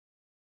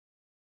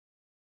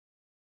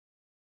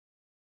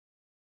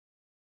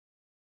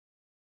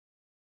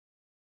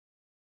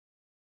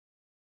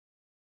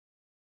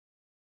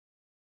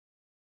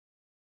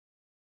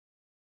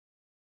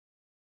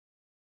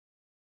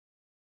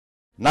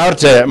Nawr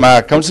te,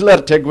 mae Cllr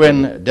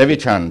Tegwen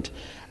Devichand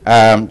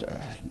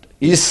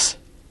is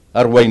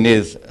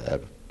arweinydd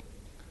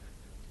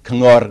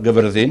Cyngor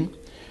Gyfyrddin.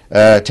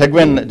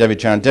 Tegwen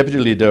Devichand, Deputy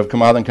Leader of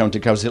Carmarthen County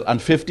Council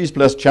and 50s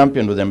plus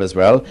champion with them as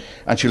well.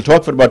 And she'll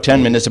talk for about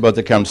 10 minutes about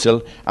the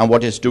council and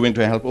what it's doing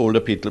to help older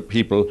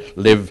people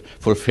live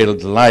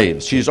fulfilled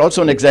lives. She's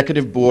also an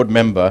executive board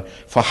member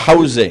for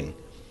housing.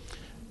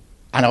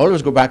 And I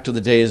always go back to the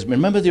days,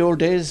 remember the old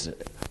days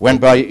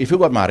when if you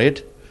got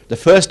married, the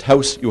first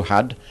house you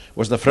had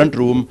was the front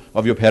room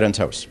of your parents'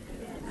 house.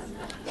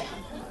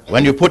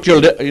 When you put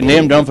your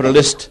name down for a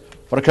list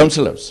for a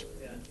council house.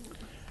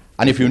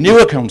 And if you knew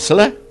a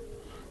councillor,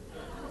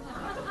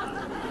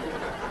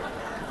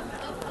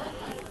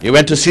 you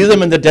went to see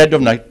them in the dead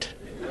of night,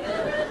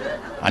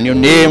 and your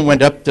name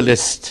went up the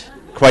list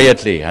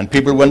quietly, and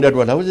people wondered,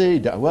 well, how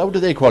do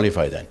they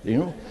qualify then? You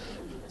know,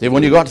 they've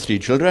only got 3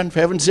 children.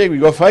 For heaven's sake, we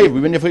got 5.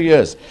 We've been here for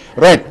years.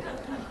 Right.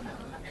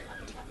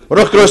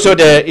 Rwch groeso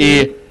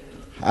de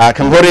I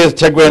Cllr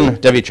Tegwen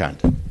Devichand.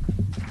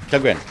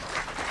 Tegwen.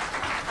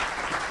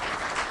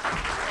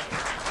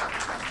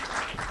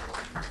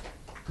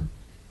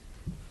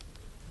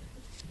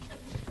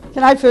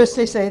 Can I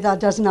firstly say that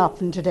doesn't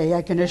happen today,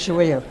 I can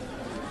assure you.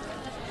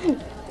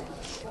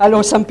 I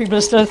know some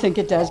people still think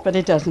it does, but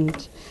it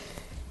doesn't.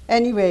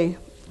 Anyway,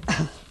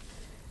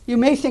 you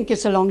may think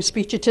it's a long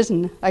speech. It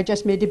isn't. I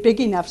just made it big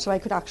enough so I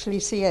could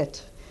actually see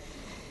it.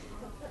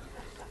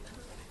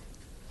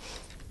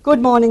 Good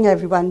morning,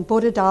 everyone.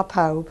 Bore da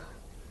pawb.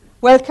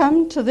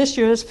 Welcome to this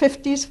year's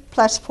 50s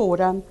Plus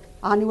Forum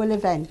annual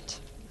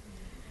event.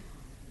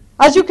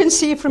 As you can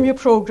see from your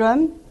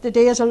programme, the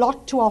day has a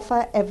lot to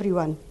offer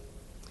everyone.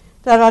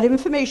 There are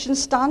information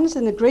stands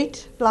in the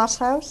Great Glass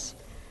House,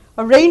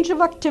 a range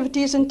of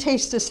activities and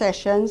taster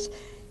sessions,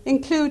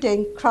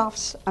 including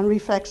crafts and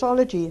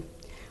reflexology,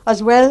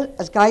 as well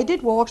as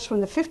guided walks from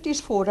the 50s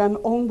Forum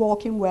Own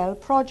Walking Well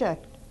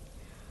project.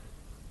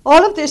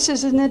 All of this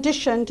is in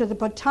addition to the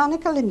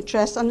botanical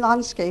interest and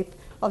landscape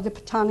of the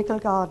botanical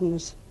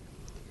gardens.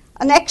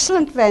 An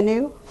excellent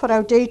venue for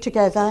our day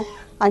together,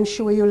 I'm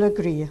sure you'll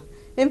agree.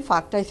 In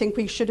fact, I think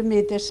we should have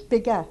made this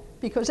bigger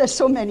because there's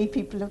so many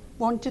people who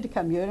wanted to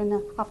come here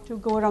and have to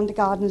go around the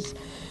gardens.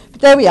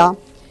 But there we are.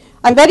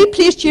 I'm very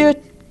pleased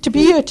to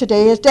be here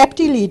today as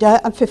Deputy Leader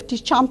and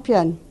 50s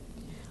Champion.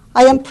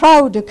 I am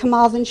proud of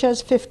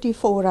Carmarthenshire's 50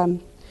 Forum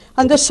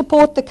and the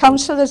support the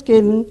Council has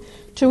given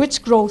to its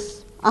growth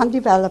and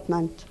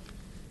development.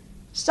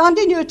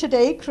 Standing here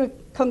today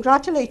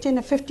congratulating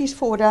the 50s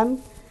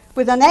Forum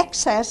with an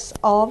excess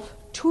of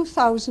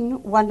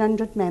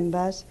 2,100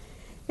 members,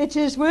 it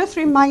is worth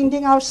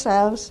reminding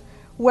ourselves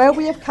where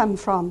we have come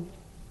from.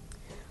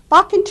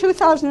 Back in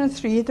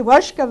 2003, the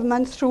Welsh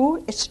Government,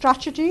 through its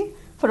strategy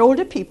for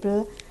older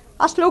people,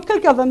 asked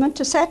local government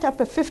to set up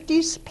a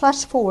 50s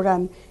Plus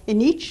Forum in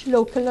each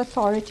local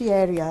authority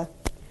area.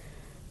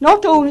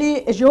 Not only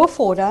is your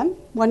forum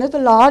one of the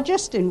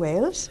largest in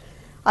Wales,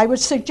 I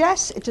would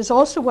suggest it is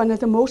also one of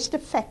the most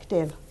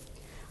effective.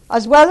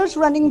 As well as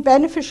running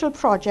beneficial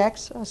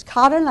projects, as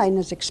Caroline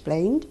has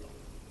explained,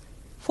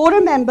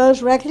 forum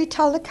members regularly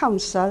tell the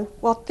Council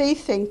what they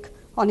think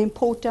on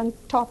important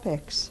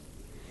topics.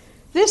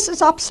 This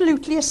is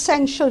absolutely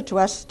essential to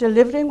us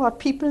delivering what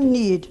people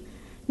need,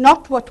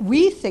 not what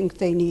we think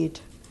they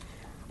need.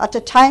 At a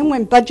time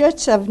when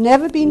budgets have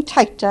never been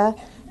tighter,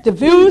 the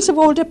views of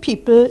older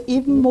people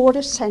even more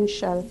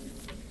essential.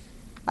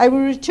 I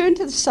will return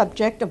to the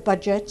subject of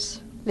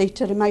budgets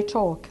later in my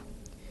talk.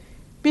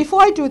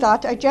 Before I do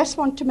that, I just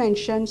want to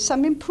mention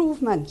some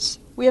improvements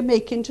we are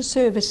making to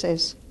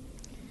services.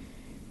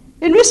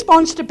 In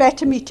response to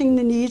better meeting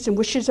the needs and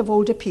wishes of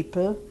older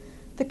people,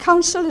 the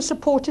Council is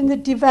supporting the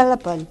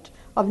development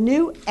of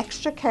new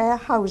extra care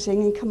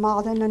housing in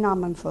Carmarthen and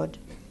Ammanford.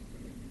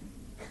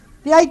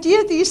 The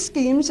idea of these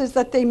schemes is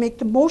that they make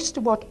the most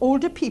of what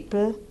older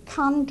people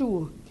can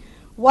do,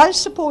 while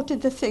supporting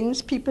the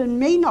things people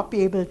may not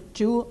be able to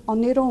do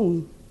on their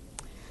own.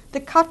 The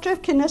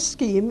Cllr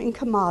scheme in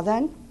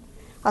Carmarthen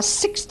has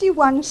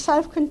 61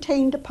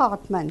 self-contained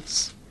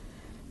apartments,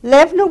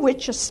 11 of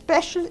which are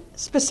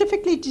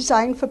specifically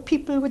designed for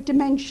people with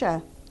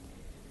dementia.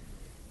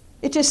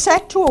 It is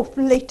set to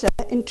open later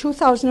in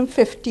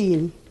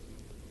 2015.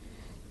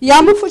 The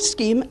Ammanford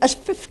scheme has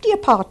 50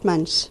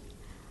 apartments,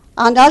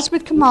 and as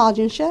with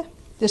Carmarthenshire,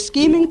 the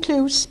scheme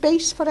includes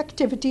space for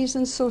activities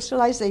and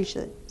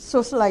socialising.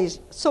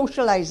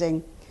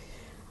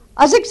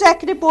 As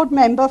Executive Board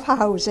Member for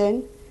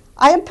Housing,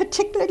 I am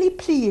particularly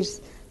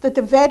pleased that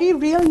the very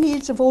real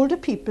needs of older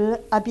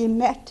people are being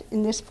met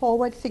in this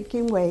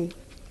forward-thinking way.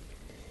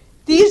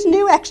 These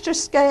new extra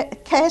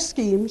care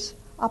schemes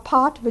are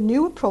part of a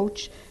new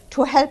approach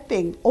to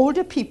helping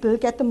older people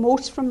get the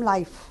most from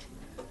life.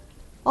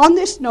 On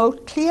this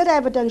note, clear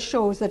evidence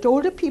shows that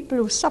older people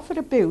who suffer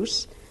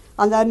abuse,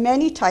 and there are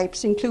many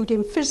types,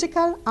 including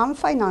physical and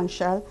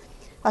financial,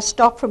 are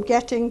stopped from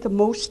getting the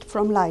most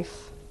from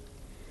life.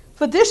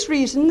 For this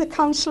reason, the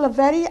Council are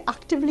very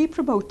actively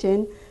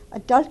promoting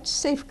adult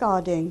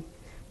safeguarding,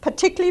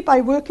 particularly by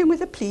working with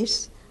the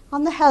police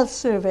and the Health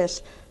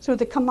Service through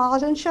the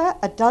Carmarthenshire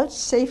Adult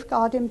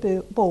Safeguarding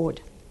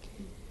Board.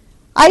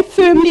 I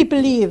firmly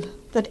believe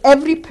that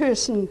every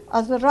person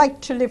has the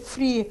right to live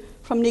free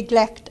from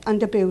neglect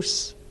and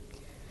abuse.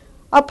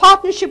 Our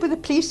partnership with the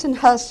Police and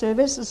Health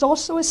Service is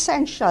also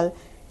essential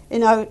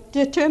in our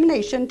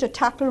determination to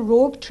tackle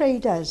rogue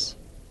traders.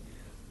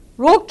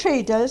 Rogue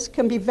traders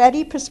can be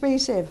very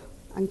persuasive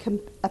and can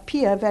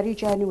appear very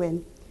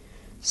genuine.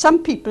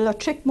 Some people are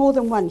tricked more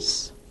than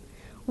once.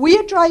 We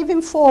are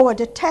driving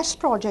forward a test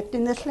project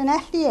in the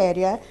Llanelli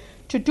area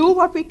to do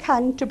what we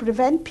can to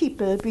prevent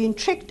people being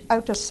tricked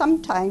out of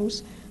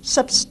sometimes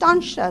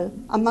substantial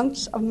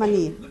amounts of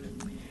money.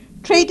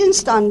 Trading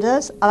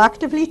standards are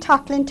actively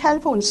tackling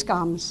telephone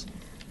scams,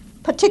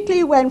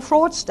 particularly when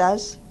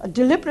fraudsters are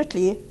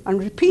deliberately and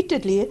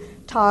repeatedly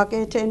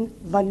targeting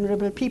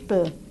vulnerable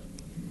people.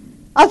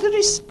 As a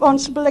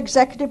responsible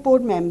executive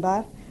board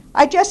member,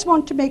 I just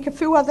want to make a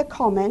few other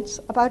comments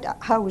about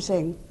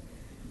housing.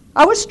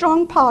 Our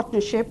strong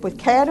partnership with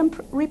Care and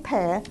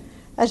Repair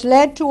has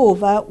led to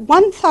over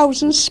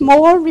 1,000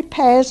 small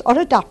repairs or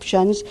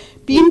adaptations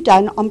being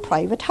done on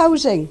private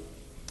housing.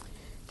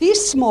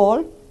 These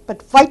small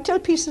but vital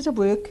pieces of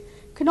work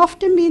can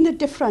often mean the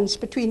difference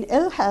between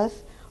ill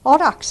health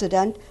or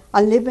accident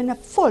and living a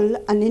full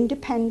and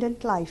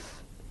independent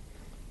life.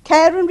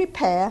 Care and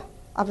Repair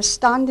have a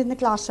stand in the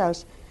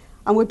glasshouse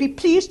and would be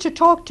pleased to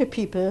talk to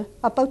people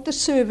about the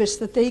service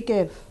that they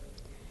give.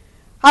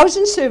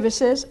 Housing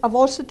services have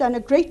also done a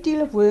great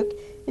deal of work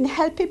in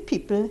helping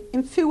people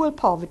in fuel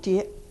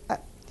poverty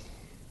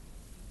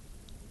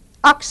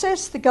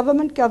access the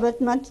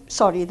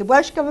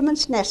Welsh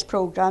Government's NEST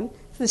programme.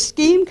 The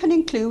scheme can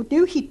include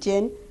new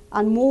heating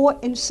and more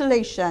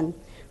insulation,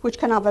 which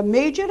can have a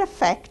major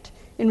effect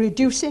in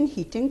reducing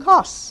heating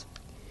costs.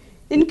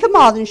 In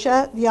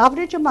Carmarthenshire, the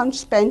average amount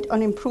spent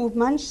on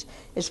improvements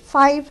is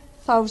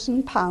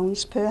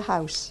 £5,000 per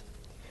house,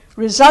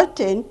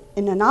 resulting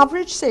in an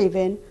average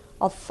saving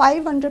of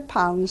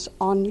 £500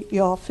 on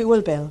your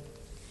fuel bill.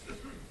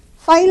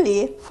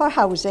 Finally, for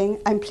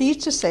housing, I'm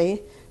pleased to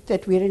say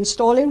that we're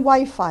installing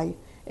Wi-Fi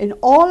in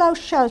all our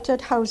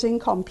sheltered housing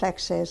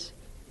complexes.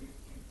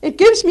 It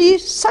gives me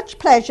such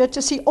pleasure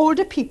to see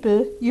older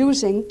people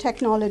using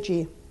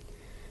technology.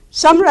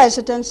 Some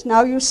residents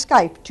now use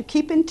Skype to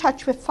keep in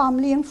touch with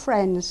family and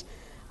friends,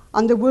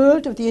 and the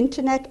world of the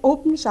internet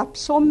opens up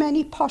so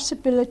many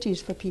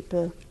possibilities for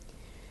people.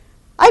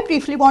 I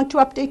briefly want to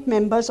update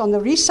members on the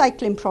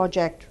recycling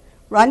project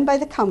run by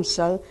the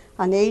Council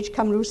and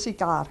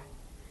Cllr.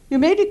 You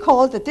may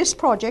recall that this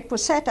project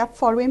was set up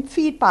following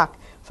feedback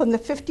from the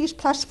 50s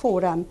Plus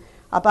Forum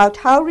about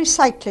how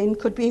recycling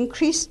could be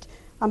increased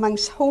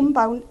amongst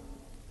homebound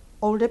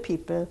older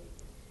people.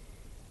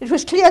 It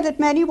was clear that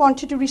many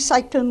wanted to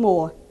recycle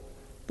more,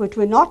 but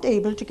were not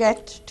able to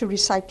get to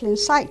recycling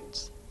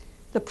sites.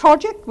 The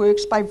project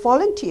works by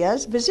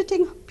volunteers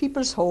visiting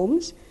people's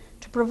homes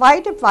to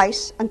provide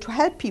advice and to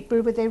help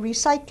people with their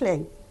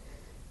recycling.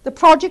 The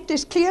project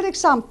is a clear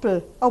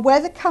example of where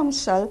the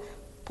Council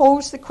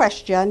posed the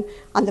question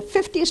and the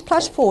 50s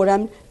Plus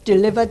Forum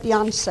delivered the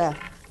answer.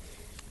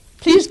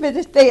 Please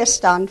visit their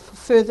stand for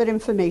further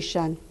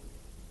information.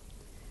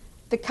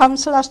 The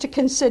Council has to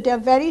consider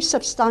very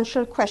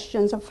substantial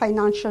questions of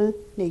financial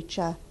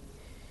nature.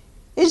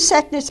 In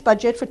setting its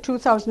budget for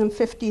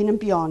 2015 and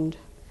beyond,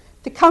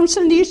 the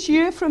Council needs to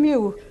hear from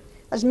you,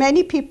 as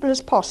many people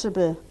as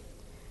possible.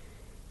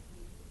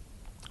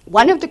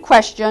 One of the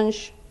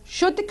questions,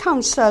 should the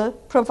Council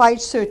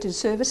provide certain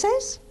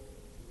services?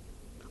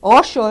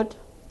 Or should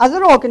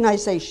other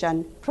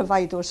organisations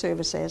provide those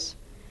services?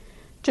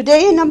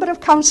 Today, a number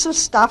of Council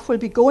staff will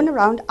be going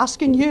around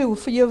asking you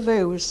for your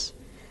views.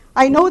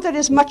 I know there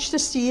is much to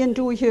see and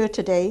do here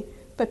today,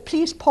 but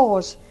please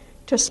pause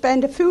to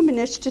spend a few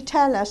minutes to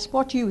tell us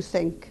what you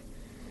think.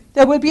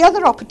 There will be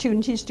other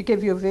opportunities to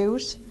give your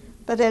views,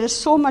 but there is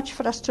so much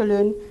for us to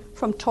learn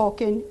from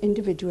talking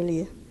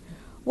individually.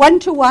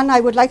 One-to-one,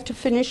 I would like to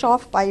finish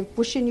off by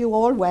wishing you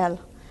all well.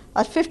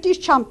 As 50s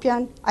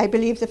champion, I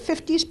believe the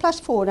 50s Plus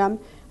Forum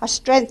has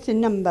strength in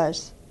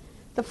numbers.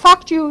 The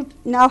fact you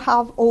now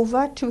have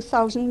over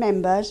 2,000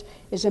 members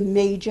is a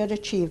major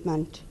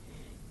achievement.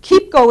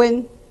 Keep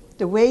going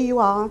the way you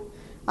are,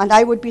 and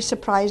I would be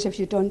surprised if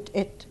you don't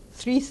hit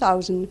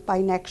 3,000 by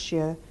next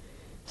year.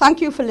 Thank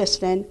you for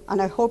listening,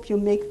 and I hope you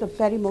make the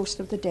very most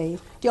of the day.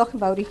 Diolch yn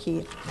fawr I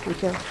chi.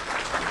 Thank you.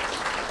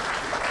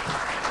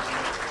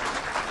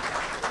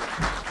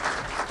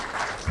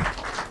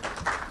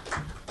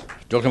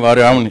 Diolch yn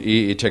fawr iawn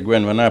i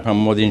Tegwen fyna pan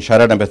mod i'n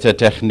siarad am bethau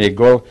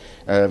technegol.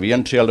 Fi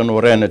yn trial yn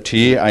orau yn y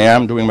tŷ. I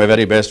am doing my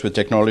very best with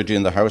technology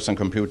in the house and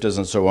computers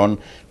and so on,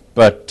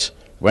 but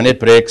when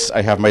it breaks,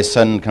 I have my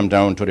son come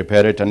down to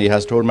repair it, and he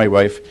has told my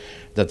wife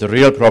that the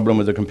real problem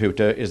with the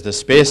computer is the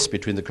space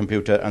between the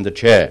computer and the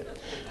chair.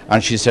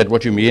 And she said,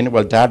 what do you mean?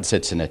 Well, Dad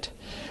sits in it.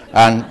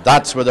 And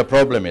that's where the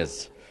problem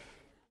is.